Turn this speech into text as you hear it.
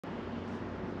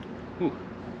Ooh,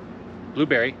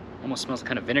 blueberry. Almost smells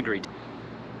kind of vinegary.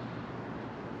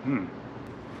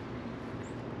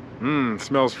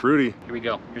 Smells fruity. Here we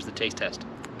go. Here's the taste test.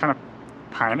 Kind of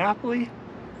pineapple-y.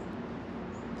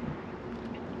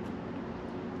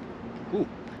 Ooh.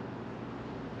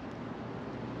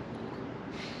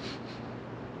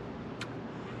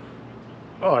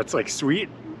 Oh, it's like sweet.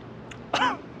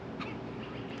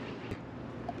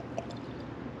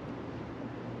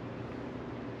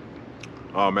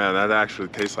 Oh man, that actually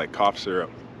tastes like cough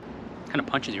syrup. Kind of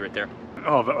punches you right there.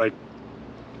 Oh, but like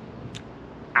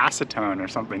acetone or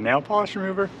something. Nail polish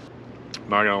remover.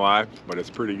 Not gonna lie, but it's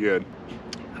pretty good.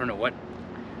 I don't know what.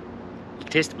 You can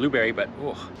taste the blueberry, but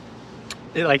oh.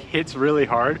 It like hits really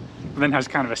hard, but then has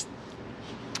kind of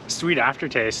a sweet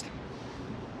aftertaste.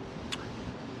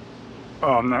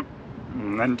 Oh, no,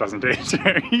 that doesn't taste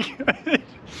very good.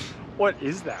 What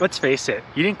is that? Let's face it,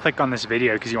 you didn't click on this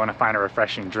video because you want to find a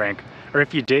refreshing drink, or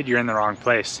if you did, you're in the wrong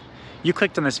place. You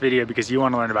clicked on this video because you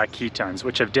want to learn about ketones,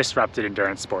 which have disrupted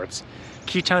endurance sports.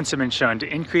 Ketones have been shown to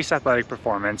increase athletic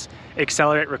performance,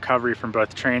 accelerate recovery from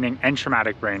both training and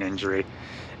traumatic brain injury,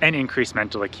 and increase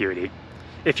mental acuity.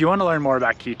 If you want to learn more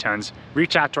about ketones,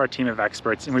 reach out to our team of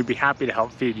experts and we'd be happy to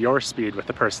help feed your speed with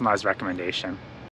a personalized recommendation.